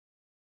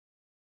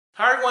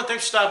Hi everyone,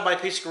 thanks for stopping by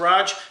Pete's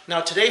Garage.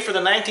 Now today for the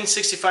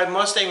 1965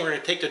 Mustang, we're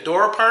going to take the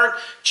door apart,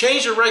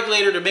 change the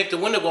regulator to make the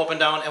window go up and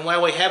down, and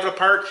while we have it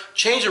apart,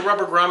 change the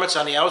rubber grommets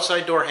on the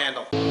outside door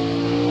handle.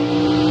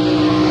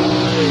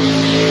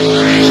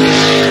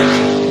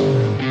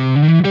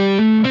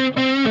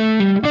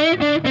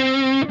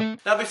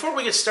 Now before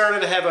we get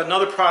started, I have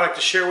another product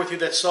to share with you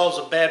that solves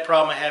a bad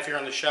problem I have here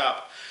in the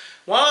shop.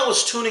 While I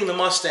was tuning the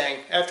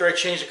Mustang, after I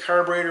changed the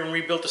carburetor and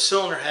rebuilt the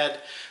cylinder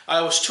head,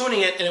 I was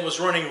tuning it and it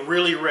was running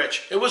really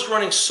rich. It was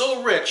running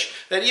so rich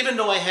that even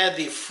though I had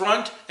the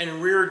front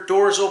and rear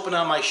doors open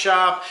on my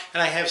shop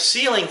and I have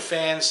ceiling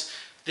fans,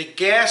 the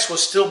gas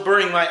was still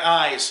burning my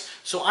eyes.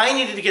 So I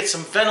needed to get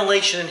some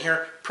ventilation in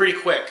here pretty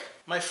quick.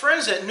 My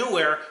friends at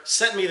NewAir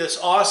sent me this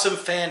awesome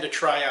fan to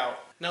try out.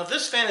 Now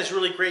this fan is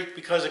really great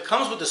because it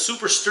comes with a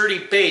super sturdy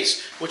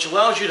base which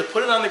allows you to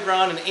put it on the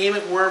ground and aim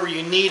it wherever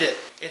you need it.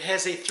 It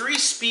has a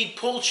 3-speed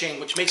pull chain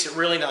which makes it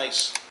really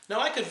nice. Now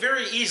I could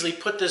very easily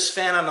put this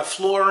fan on the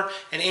floor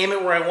and aim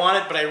it where I want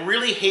it, but I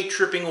really hate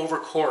tripping over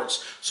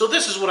cords. So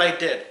this is what I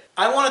did.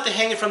 I wanted to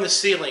hang it from the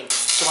ceiling,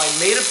 so I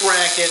made a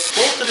bracket,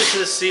 bolted it to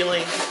the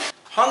ceiling,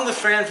 hung the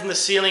fan from the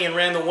ceiling and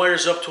ran the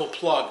wires up to a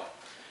plug.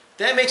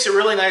 That makes it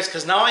really nice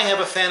because now I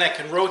have a fan that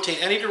can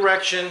rotate any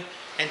direction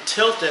and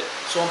tilt it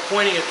so I'm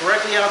pointing it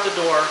directly out the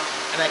door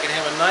and I can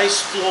have a nice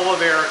flow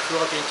of air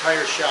throughout the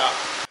entire shop.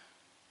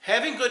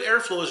 Having good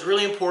airflow is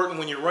really important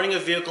when you're running a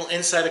vehicle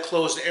inside a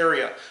closed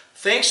area.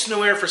 Thanks to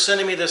NewAir for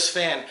sending me this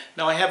fan.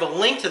 Now I have a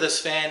link to this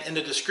fan in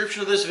the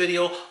description of this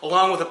video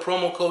along with a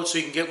promo code so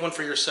you can get one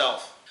for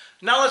yourself.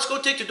 Now let's go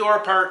take the door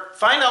apart,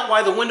 find out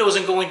why the window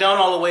isn't going down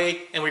all the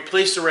way, and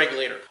replace the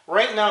regulator.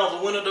 Right now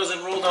the window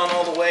doesn't roll down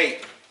all the way.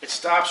 It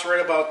stops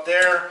right about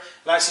there,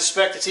 and I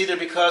suspect it's either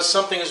because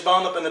something is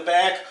bound up in the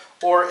back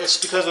or it's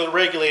because of the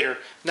regulator.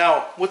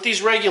 Now with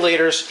these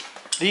regulators,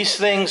 these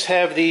things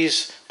have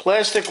these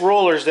plastic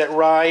rollers that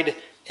ride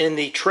in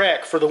the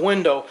track for the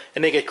window,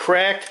 and they get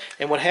cracked,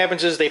 and what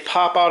happens is they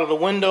pop out of the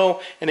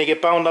window and they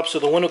get bound up so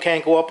the window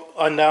can't go up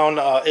and down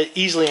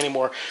easily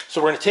anymore.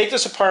 So we're going to take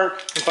this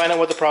apart and find out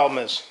what the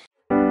problem is.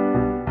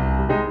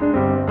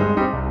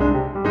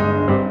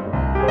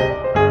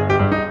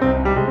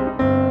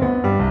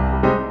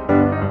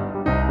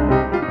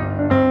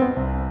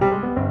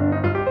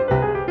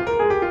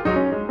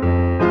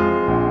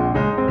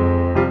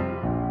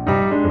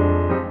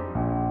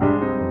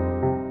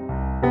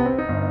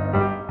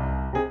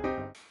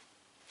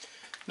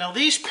 Now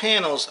these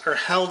panels are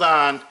held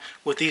on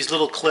with these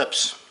little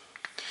clips,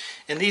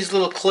 and these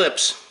little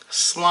clips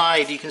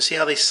slide. You can see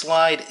how they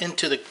slide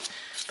into the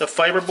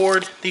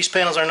fiberboard. These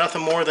panels are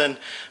nothing more than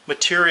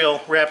material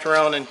wrapped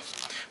around and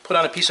put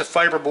on a piece of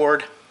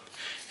fiberboard,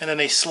 and then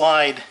they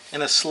slide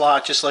in a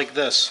slot just like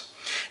this.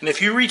 And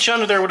if you reach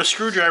under there with a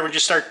screwdriver and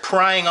just start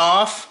prying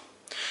off,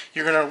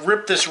 you're going to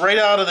rip this right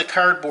out of the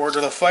cardboard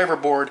or the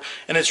fiberboard,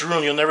 and it's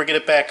ruined. You'll never get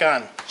it back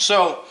on.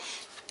 So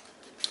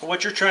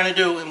what you're trying to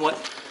do, and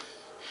what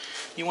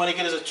you want to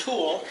get as a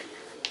tool,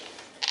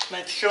 and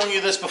I've shown you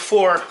this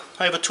before,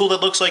 I have a tool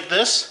that looks like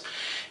this,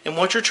 and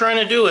what you're trying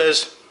to do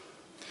is,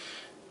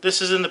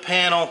 this is in the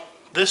panel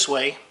this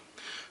way,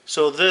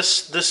 so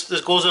this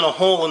goes in a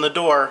hole in the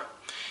door,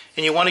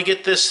 and you want to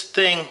get this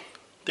thing,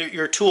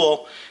 your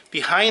tool,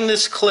 behind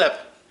this clip,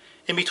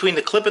 in between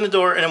the clip and the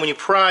door, and then when you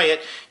pry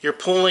it, you're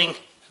pulling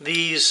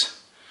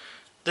this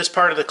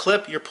part of the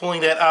clip, you're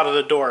pulling that out of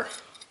the door.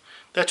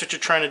 That's what you're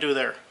trying to do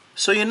there.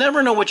 So you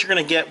never know what you're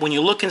going to get when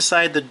you look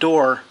inside the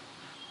door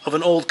of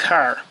an old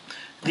car.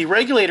 The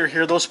regulator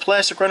here, those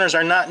plastic runners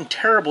are not in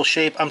terrible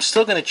shape. I'm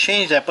still going to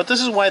change that, but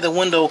this is why the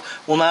window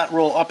will not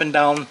roll up and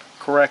down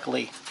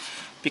correctly.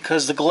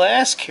 Because the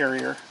glass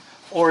carrier,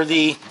 or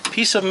the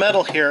piece of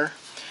metal here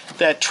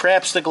that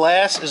traps the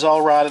glass, is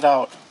all rotted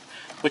out,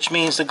 which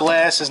means the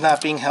glass is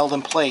not being held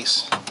in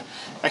place.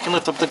 I can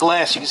lift up the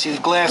glass. You can see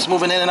the glass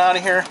moving in and out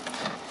of here.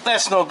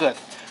 That's no good.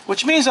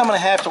 Which means I'm going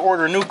to have to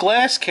order a new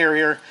glass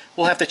carrier.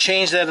 We'll have to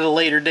change that at a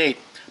later date.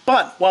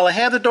 But while I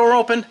have the door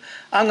open,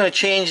 I'm going to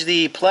change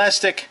the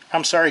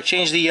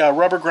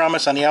rubber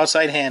grommets on the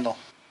outside handle.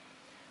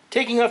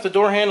 Taking off the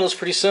door handle is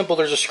pretty simple.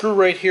 There's a screw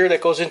right here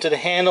that goes into the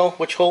handle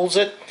which holds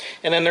it,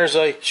 and then there's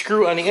a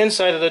screw on the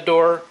inside of the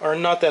door, or a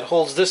nut that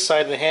holds this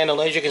side of the handle.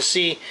 As you can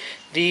see,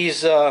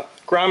 these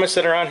grommets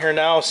that are on here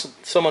now,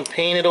 someone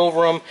painted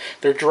over them.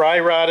 They're dry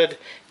rotted,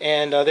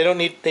 and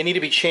they need to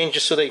be changed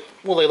just so they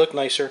look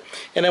nicer.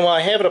 And then while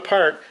I have it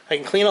apart, I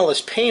can clean all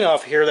this paint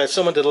off here that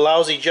someone did a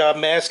lousy job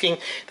masking.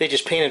 They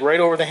just painted right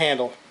over the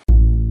handle.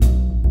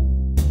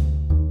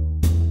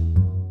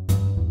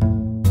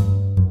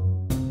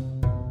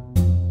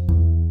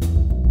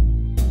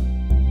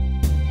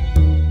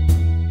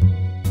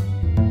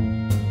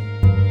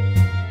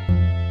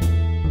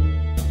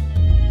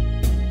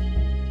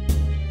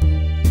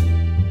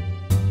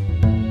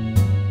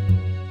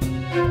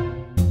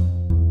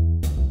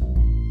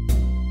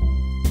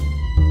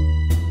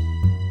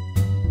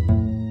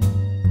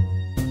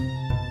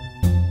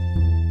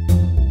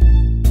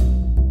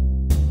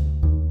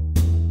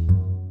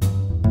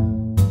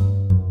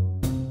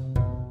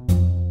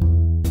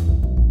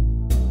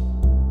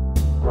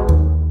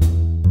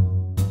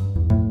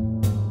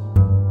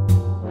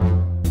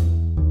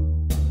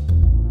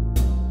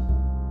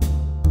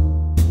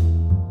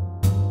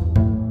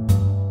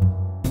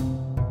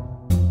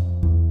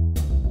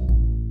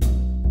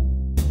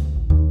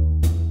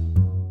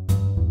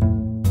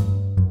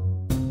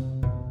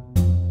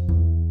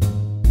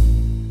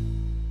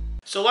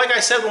 So like I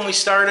said when we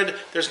started,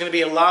 there's going to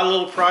be a lot of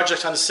little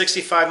projects on the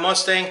 65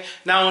 Mustang.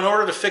 Now in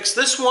order to fix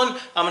this one,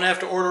 I'm going to have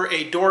to order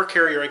a door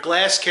carrier, a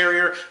glass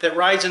carrier that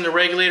rides in the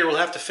regulator. We'll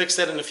have to fix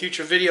that in a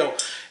future video.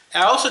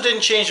 I also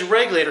didn't change the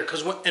regulator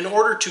because in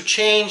order to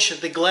change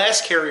the glass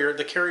carrier,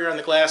 the carrier on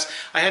the glass,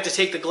 I had to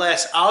take the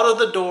glass out of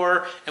the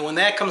door, and when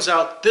that comes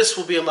out, this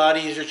will be a lot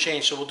easier to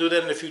change. So we'll do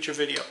that in a future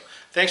video.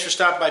 Thanks for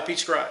stopping by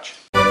Pete's Garage.